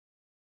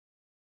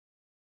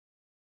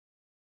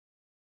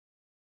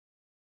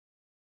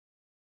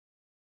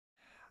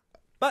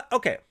But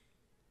okay,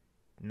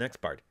 next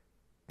part.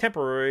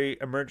 Temporary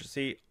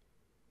emergency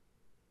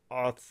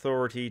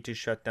authority to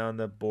shut down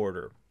the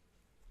border.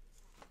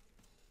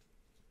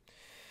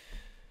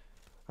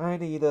 I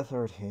need a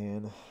third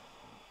hand.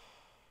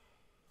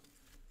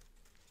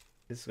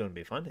 This is going to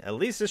be fun. At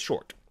least it's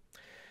short.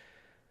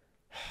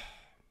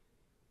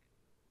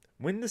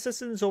 When the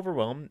system is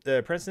overwhelmed,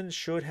 the president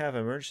should have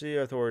emergency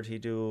authority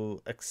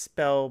to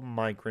expel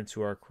migrants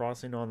who are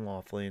crossing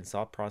unlawfully and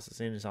stop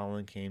processing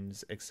asylum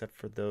claims except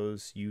for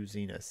those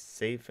using a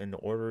safe and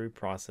orderly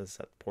process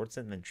at ports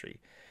of entry.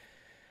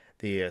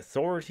 The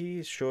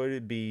authority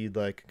should be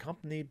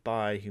accompanied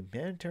by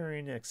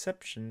humanitarian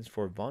exceptions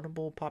for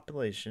vulnerable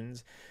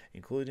populations,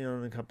 including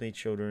unaccompanied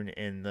children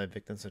and the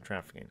victims of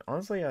trafficking.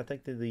 Honestly, I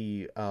think that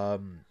the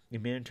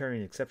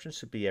humanitarian exceptions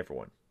should be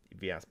everyone,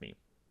 if you ask me.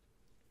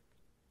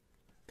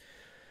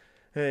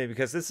 Hey,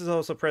 because this is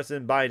also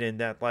President Biden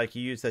that he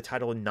used the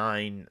Title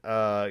 9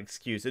 Title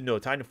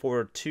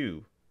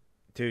 4-2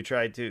 to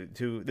try to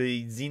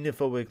the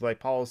xenophobic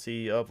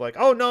policy of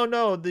oh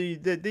no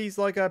these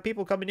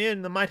people coming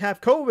in that might have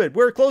COVID,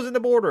 we're closing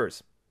the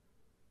borders.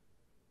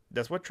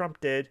 That's what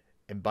Trump did,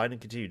 and Biden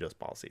continued those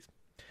policies.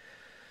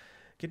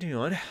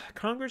 Continuing on,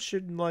 Congress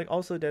should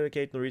also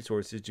dedicate the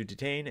resources to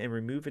detain and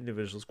remove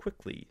individuals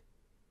quickly.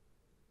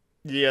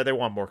 Yeah, they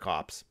want more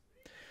cops.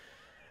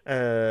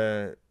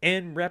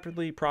 And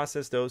rapidly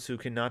process those who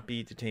cannot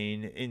be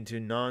detained into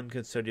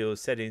non-custodial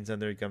settings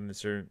under government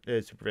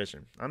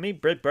supervision. I mean,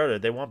 Big Brother,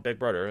 they want Big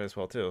Brother as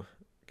well, too.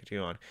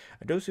 Continue on.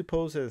 Those who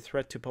pose a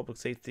threat to public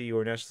safety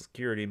or national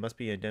security must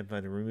be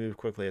identified and removed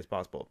quickly as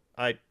possible.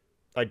 I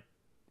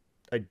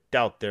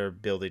doubt their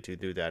ability to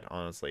do that,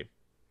 honestly.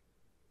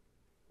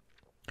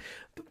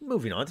 But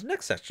moving on to the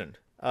next section.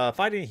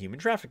 Fighting human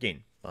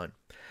trafficking. Fun.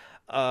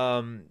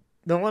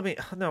 Let me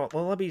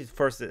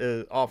first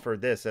offer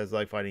this as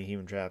fighting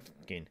human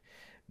trafficking.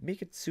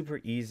 Make it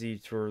super easy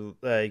for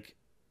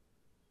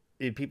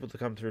people to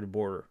come through the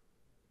border.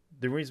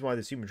 The reason why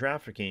there's human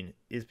trafficking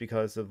is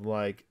because of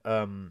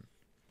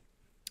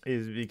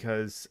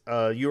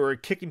you're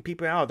kicking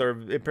people out or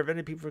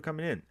preventing people from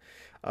coming in.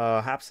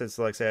 Haps has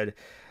said,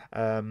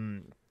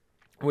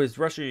 was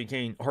Russia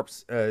Ukraine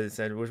Harps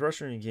said was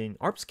Russia Ukraine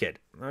Harps kid.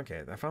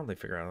 Okay, I finally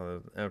figured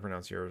out how to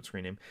pronounce your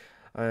screen name.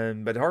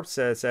 But Harp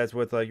says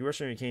with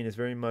Russia and Ukraine is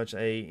very much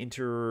a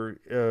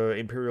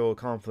imperial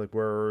conflict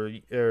where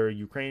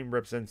Ukraine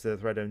represents the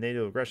threat of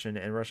NATO aggression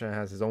and Russia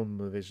has its own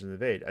motivation to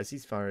invade. A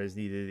ceasefire is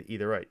needed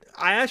either way.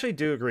 I actually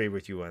do agree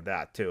with you on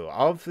that too.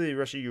 Of the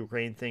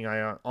Russia-Ukraine thing,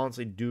 I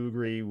honestly do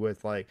agree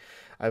with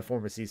a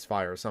form of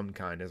ceasefire of some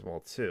kind as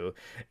well too.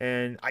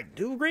 And I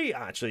do agree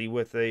actually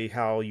with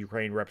how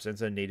Ukraine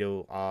represents a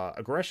NATO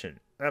aggression.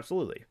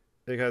 Absolutely.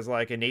 Because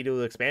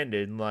NATO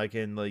expanded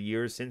in the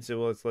years since it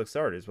was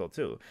started as well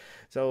too,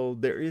 so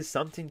there is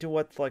something to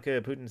what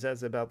Putin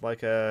says about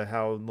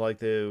how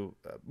the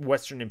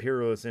Western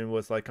imperialism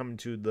was coming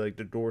to the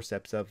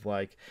doorsteps of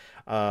to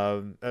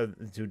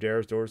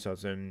their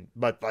doorsteps, and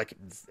but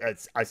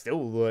I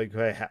still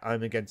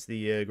I'm against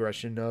the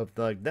aggression of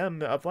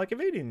them of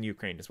invading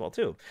Ukraine as well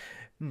too.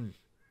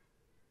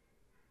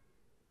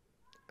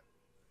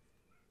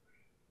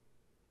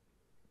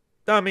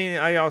 I mean,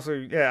 I also,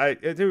 yeah, I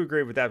do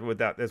agree with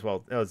that as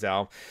well,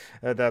 Zal.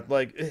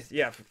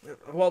 Yeah,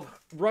 well,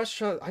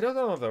 Russia, I don't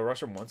know if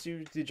Russia wants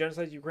you to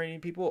genocide Ukrainian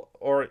people,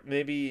 or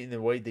maybe in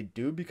the way they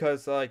do,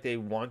 because, they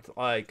want,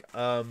 by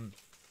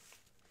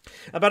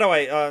the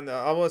way,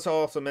 I was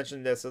also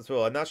mention this as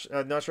well. I'm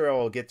not sure I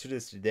will get to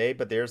this today,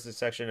 but there's a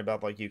section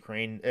about,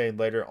 Ukraine, and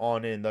later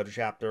on in another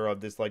chapter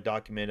of this,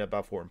 document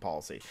about foreign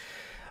policy.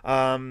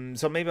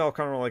 So maybe I'll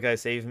kind of,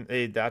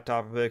 save that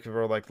topic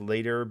for,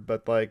 later,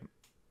 but,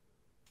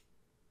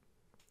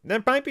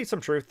 there might be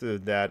some truth to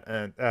that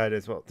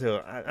as well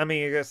too. I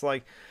mean, I guess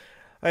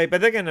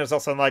but again, there's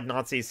also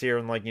Nazis here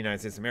in United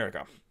States of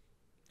America.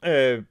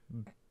 But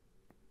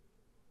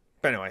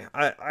anyway,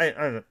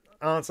 I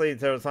honestly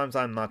there's times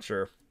I'm not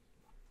sure.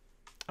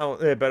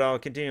 Oh, but I'll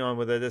continue on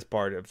with this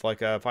part of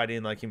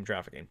fighting human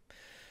trafficking.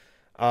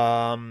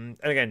 And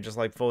again, just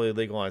fully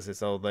legalize it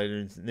so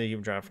that the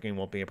human trafficking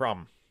won't be a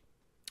problem.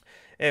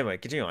 Anyway,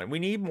 continue on. We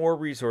need more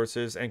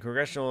resources and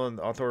congressional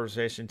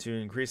authorization to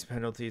increase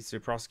penalties to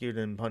prosecute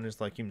and punish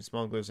human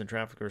smugglers and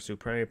traffickers who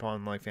prey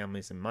upon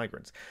families and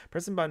migrants.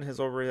 President Biden has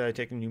already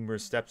taken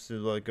numerous steps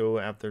to go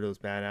after those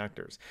bad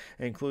actors,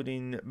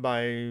 including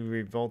by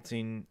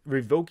revoking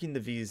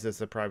the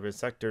visas of private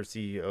sector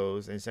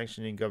CEOs and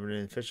sanctioning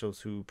government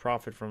officials who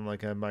profit from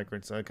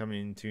migrants coming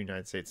into the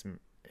United States.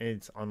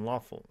 It's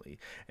unlawfully,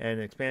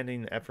 and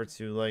expanding efforts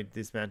to dismantle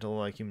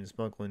dismantle human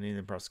smuggling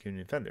and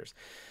prosecuting offenders.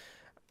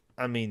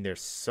 I mean,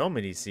 there's so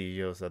many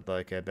CEOs that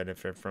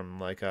benefit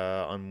from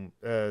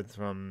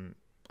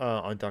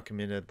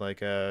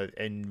undocumented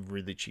and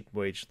really cheap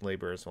wage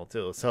labor as well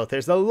too. So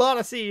there's a lot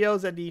of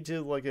CEOs that need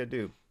to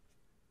do.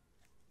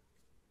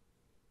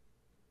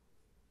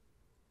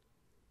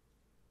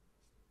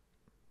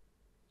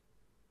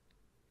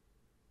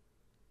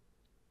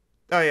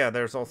 Oh yeah,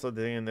 there's also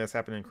the thing that's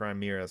happened in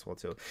Crimea as well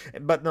too.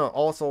 But no,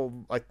 also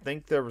I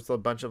think there was a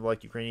bunch of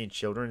like Ukrainian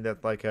children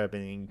that like have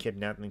been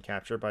kidnapped and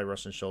captured by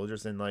Russian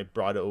soldiers and like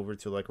brought over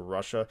to like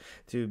Russia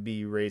to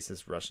be raised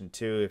as Russian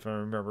too, if I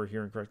remember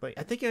hearing correctly.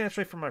 I think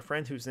actually from my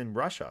friend who's in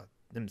Russia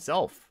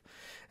himself,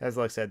 as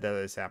like said that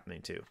is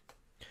happening too.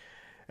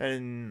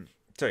 And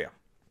so yeah.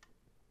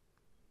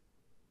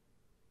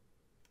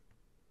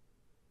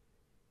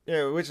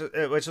 Yeah, which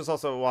is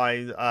also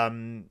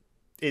why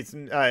it's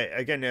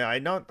again I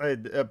not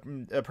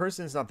a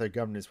person is not the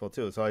government as well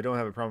too, so I don't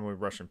have a problem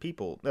with Russian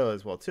people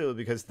as well too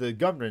because the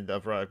government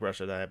of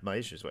Russia that I have my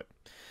issues with.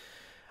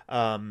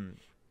 Um,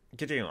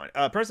 Continuing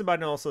on,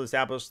 President Biden also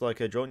established like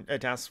a joint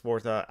task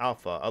force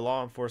Alpha, a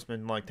law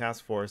enforcement like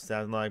task force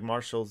that like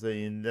marshals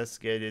the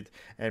investigated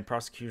and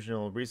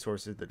prosecutional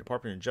resources of the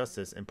Department of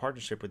Justice in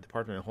partnership with the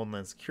Department of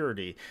Homeland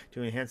Security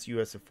to enhance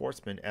U.S.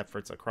 enforcement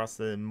efforts across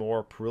the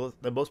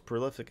most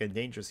prolific and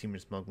dangerous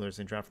human smugglers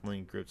and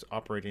trafficking groups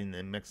operating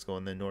in Mexico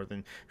and the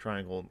Northern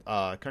Triangle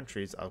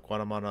countries of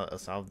Guatemala, El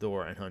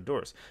Salvador, and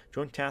Honduras.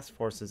 Joint Task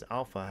Forces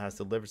Alpha has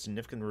delivered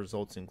significant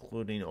results,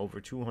 including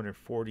over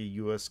 240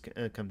 U.S.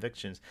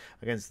 Convictions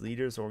against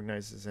leaders,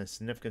 organizers, and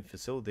significant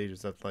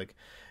facilitators of like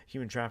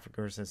human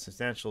traffickers and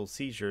substantial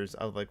seizures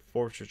of like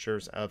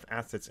forfeitures of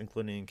assets,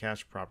 including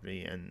cash,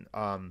 property, and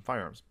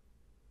firearms.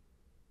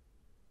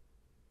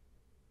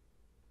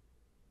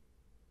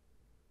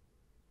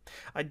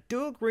 I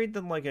do agree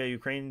that like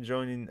Ukraine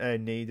joining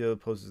NATO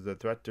poses a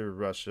threat to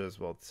Russia as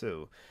well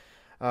too.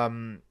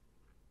 Um,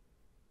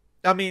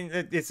 I mean,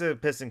 it's a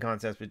piston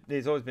contest, but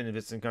it's always been a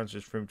piston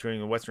contest from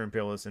between a Western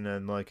imperialist and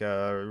then like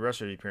a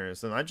Russian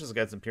imperialist, and I just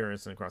got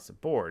imperialists across the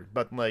board.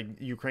 But like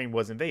Ukraine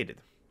was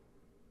invaded.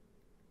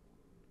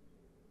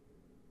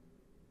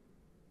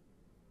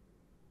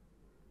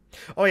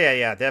 Oh yeah,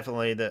 yeah,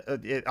 definitely.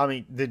 I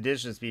mean, the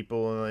indigenous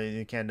people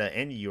in Canada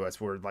and the U.S.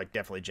 were like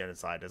definitely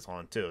genocide as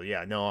on too.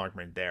 Yeah, no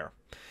argument there.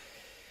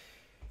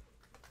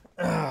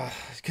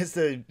 Because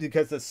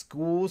the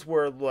schools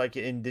were like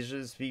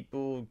indigenous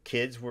people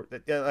kids were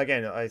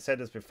again I said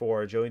this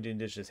before. Joey the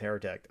indigenous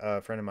heretic,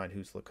 a friend of mine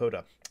who's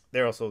Lakota,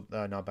 they're also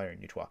non-binary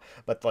Utah,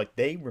 but like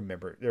they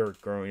remember they were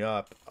growing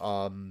up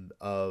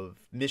of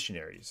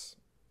missionaries.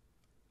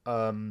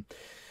 um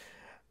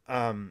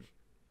um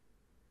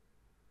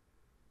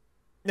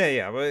yeah,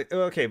 yeah, well,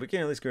 okay, we can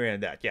at least agree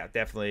on that. Yeah,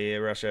 definitely,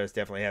 Russia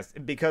definitely has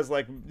because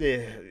like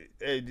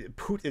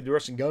Putin, the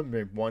Russian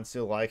government wants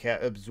to like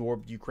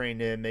absorb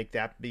Ukraine and make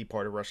that be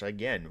part of Russia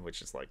again,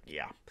 which is like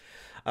yeah,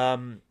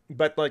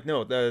 but like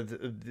no,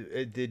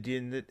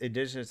 the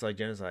indigenous like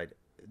genocide.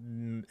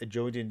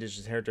 Joey the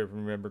indigenous heritage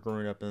remember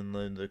growing up in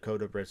the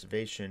Dakota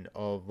reservation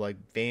of like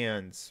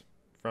vans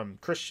from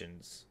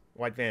Christians,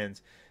 white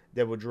vans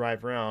that would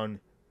drive around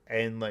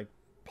and like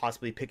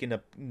possibly picking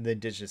up the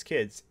indigenous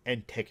kids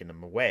and taking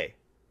them away.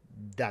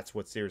 That's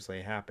what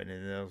seriously happened,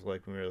 and I was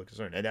like really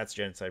concerned, and that's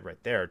genocide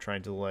right there,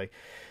 trying to like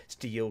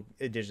steal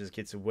indigenous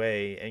kids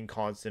away and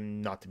cause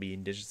them not to be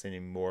indigenous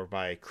anymore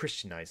by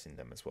Christianizing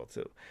them as well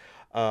too.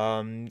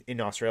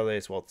 In Australia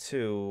as well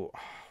too.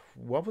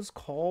 What was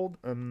called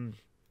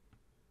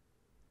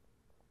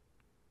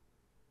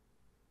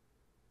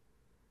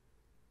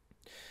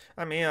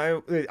I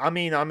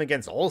mean, I'm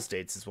against all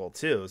states as well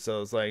too.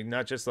 So it's like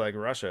not just like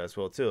Russia as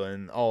well too,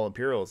 and all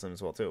imperialism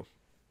as well too.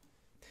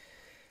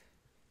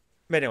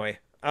 But anyway,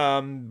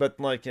 but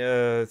like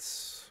yeah,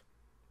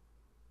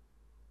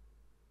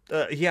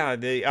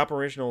 the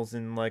Aboriginals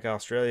in like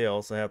Australia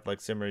also have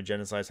like similar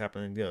genocides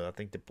happening. You know, I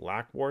think the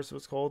Black Wars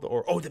was called,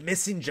 or oh, the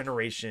missing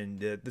generation,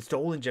 the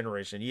stolen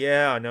generation.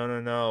 Yeah, no,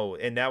 no, no,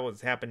 and that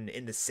was happened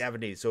in the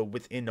 '70s, so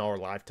within our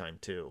lifetime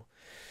too.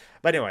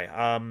 But anyway,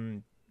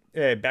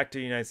 back to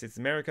the United States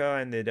of America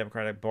and the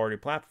Democratic Party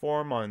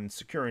platform on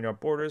securing our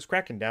borders,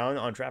 cracking down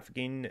on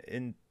trafficking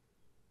in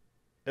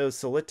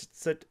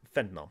illicit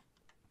fentanyl.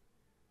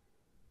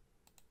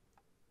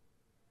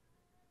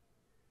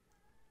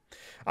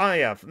 Oh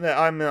yeah,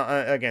 I'm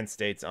against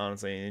states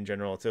honestly in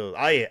general too.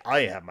 I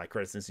have my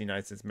criticisms of the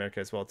United States of America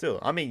as well too.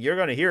 I mean, you're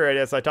gonna hear it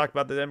as I talk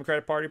about the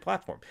Democratic Party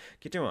platform.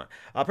 Continue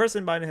on.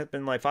 President Biden has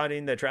been like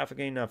fighting the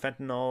trafficking of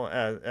fentanyl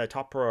as a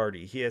top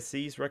priority. He has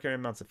seized record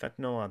amounts of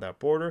fentanyl on that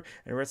border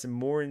and arrested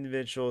more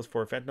individuals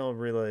for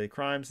fentanyl-related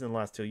crimes in the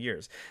last 2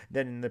 years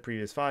than in the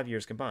previous 5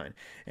 years combined,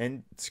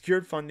 and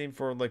secured funding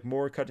for like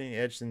more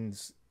cutting-edge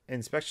and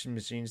inspection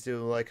machines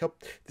to like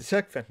help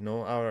detect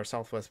fentanyl out our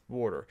southwest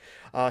border.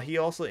 He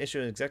also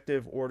issued an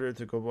executive order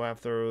to go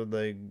after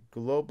the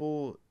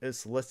global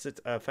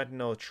illicit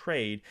fentanyl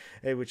trade,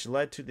 which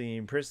led to the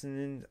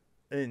imprisonment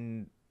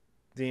in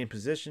the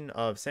imposition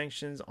of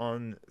sanctions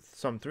on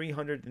some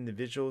 300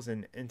 individuals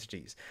and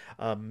entities.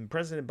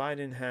 President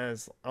Biden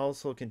has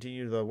also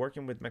continued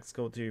working with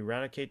Mexico to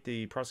eradicate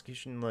the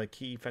prosecution of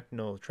key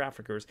fentanyl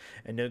traffickers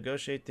and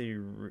negotiate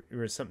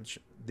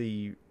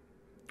the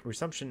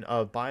resumption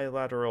of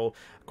bilateral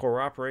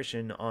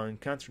cooperation on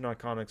counter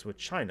narcotics with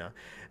China,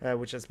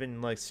 which has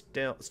been like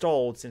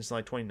stalled since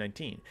like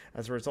 2019.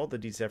 As a result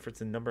of these efforts,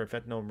 the number of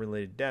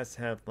fentanyl-related deaths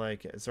have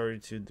like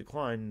started to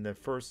decline the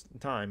first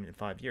time in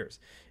 5 years.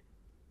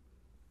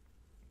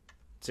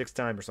 sixth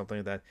time or something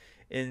like that.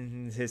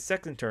 In his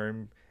second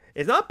term,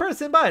 it's not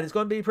President Biden. It's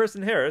going to be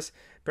President Harris.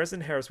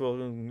 President Harris will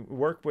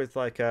work with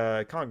like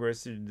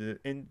Congress to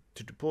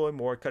deploy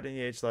more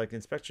cutting-edge like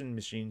inspection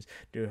machines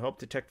to help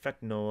detect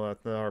fentanyl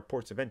at our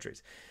ports of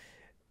entries.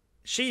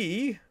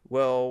 She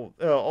will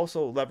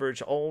also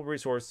leverage all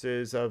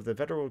resources of the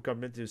federal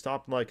government to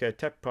stop like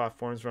tech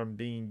platforms from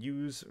being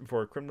used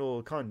for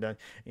criminal conduct,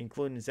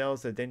 including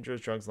sales of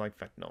dangerous drugs like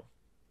fentanyl.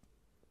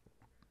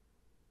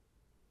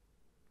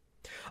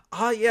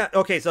 Yeah,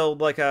 okay, so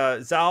like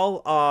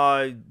Zal,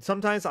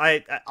 sometimes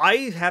I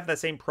have that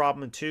same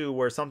problem too,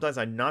 where sometimes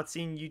I'm not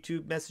seeing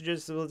YouTube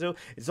messages.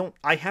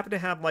 I happen to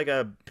have like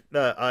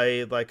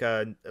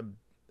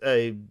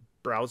a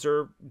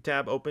browser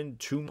tab open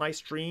to my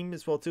stream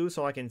as well too,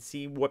 so I can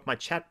see what my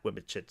chat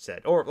widget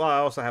said. Or well, I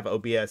also have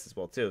OBS as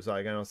well too, so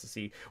I can also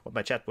see what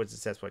my chat widget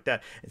says like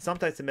that. And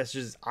sometimes the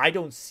messages I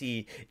don't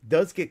see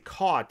does get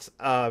caught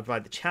by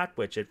the chat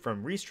widget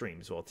from restream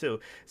as well too.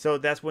 So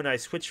that's when I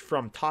switch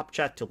from top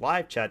chat to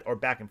live chat or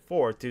back and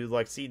forth to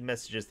like see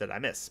messages that I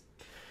miss.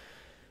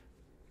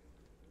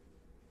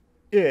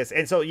 Yes,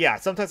 and so yeah,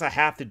 sometimes I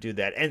have to do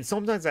that, and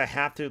sometimes I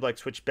have to like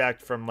switch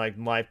back from like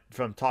live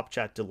from top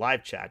chat to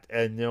live chat,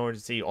 and in order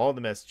to see all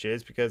the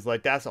messages, because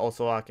like that's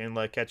also I can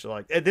like catch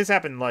like this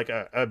happened like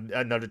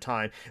another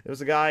time. There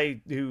was a guy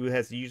who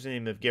has the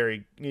username of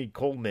Gary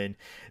Coleman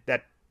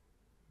that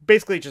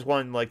basically just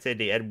wanted to, like say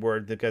the N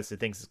word because he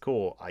thinks it's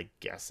cool, I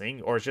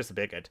guessing, or it's just a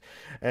bigot,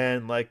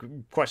 and like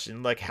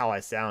question like how I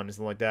sound and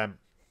something like that.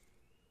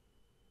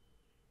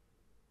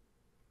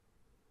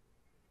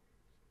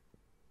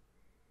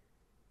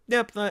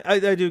 Yep, I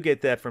do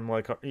get that from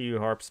like you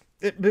harps.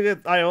 Because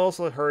I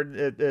also heard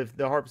if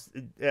the harps,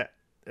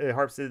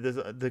 harps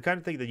the kind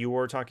of thing that you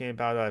were talking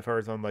about. I've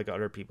heard from like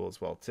other people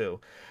as well too.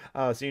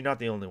 So you're not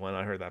the only one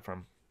I heard that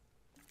from,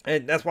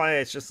 and that's why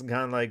it's just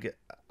kind of like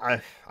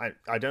I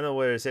don't know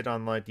where to sit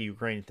on like the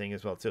Ukraine thing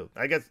as well too.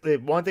 I guess the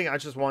one thing I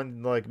just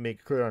wanted to like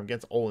make clear, I'm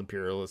against all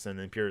imperialism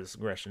and imperialist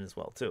aggression as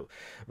well too,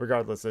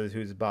 regardless of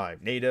who's by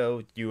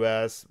NATO,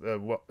 U.S.,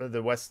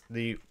 the West,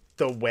 the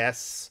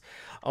West,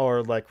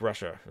 or like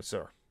Russia,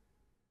 sir.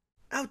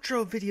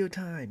 Outro video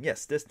time.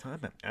 Yes, this time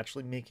I'm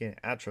actually making an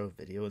outro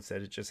video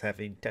instead of just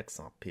having text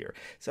up here.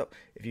 So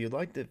if you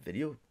liked the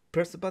video,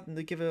 press the button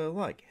to give it a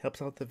like.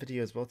 Helps out the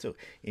video as well too.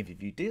 If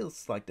you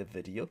dislike the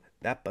video,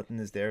 that button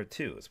is there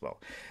too as well.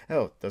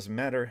 Oh, doesn't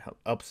matter.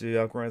 Helps the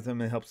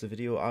algorithm and helps the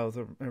video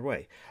either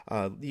way.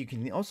 You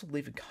can also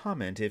leave a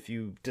comment if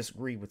you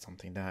disagree with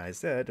something that I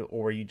said,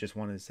 or you just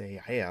want to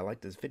say, hey, I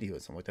like this video or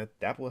something like that.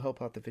 That will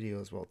help out the video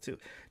as well too.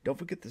 Don't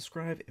forget to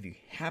subscribe if you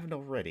haven't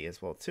already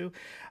as well too.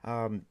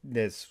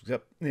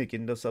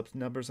 Getting those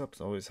numbers up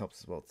always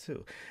helps as well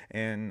too.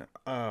 And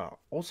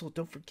also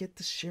don't forget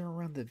to share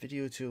around the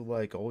video to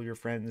like all your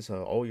friends,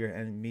 all your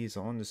enemies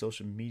on the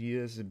social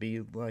medias, and be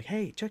like,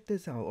 hey, check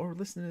this out, or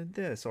listen to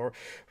this, or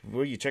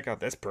will you check out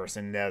this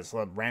person that's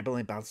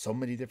rambling about so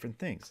many different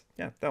things.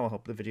 Yeah, that will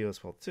help the video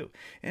as well too.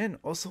 And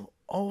also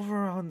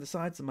over on the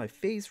sides of my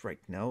face right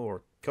now,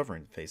 or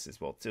covering the face as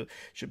well too,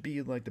 should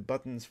be like the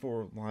buttons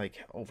for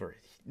like over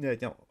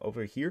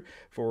here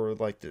for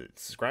like to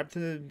subscribe to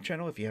the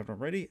channel if you haven't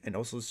already, and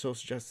also Social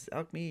Justice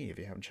Alchemy if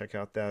you haven't checked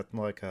out that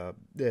like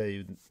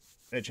the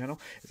channel.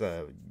 It's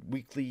a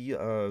weekly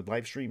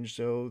live stream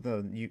show,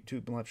 the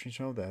YouTube live stream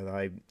show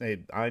that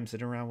I'm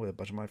sitting around with a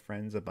bunch of my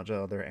friends, a bunch of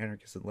other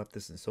anarchists and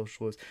leftists and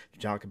socialists to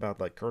talk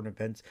about like current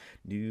events,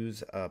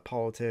 news,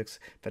 politics,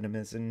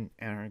 feminism,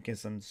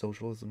 anarchism,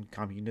 socialism,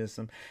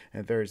 communism,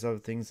 and various other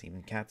things,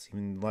 even cats,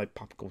 even like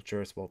pop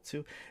culture as well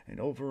too. And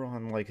over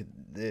on like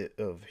the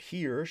of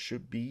here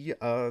should be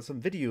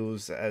some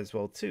videos as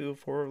well too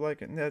for like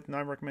that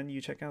I recommend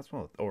you check out as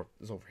well. Or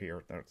it's over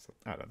here.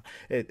 I don't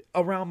know.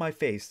 Around my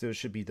face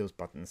there's should be those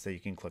buttons that you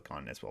can click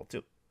on as well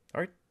too. All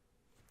right,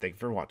 thank you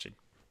for watching.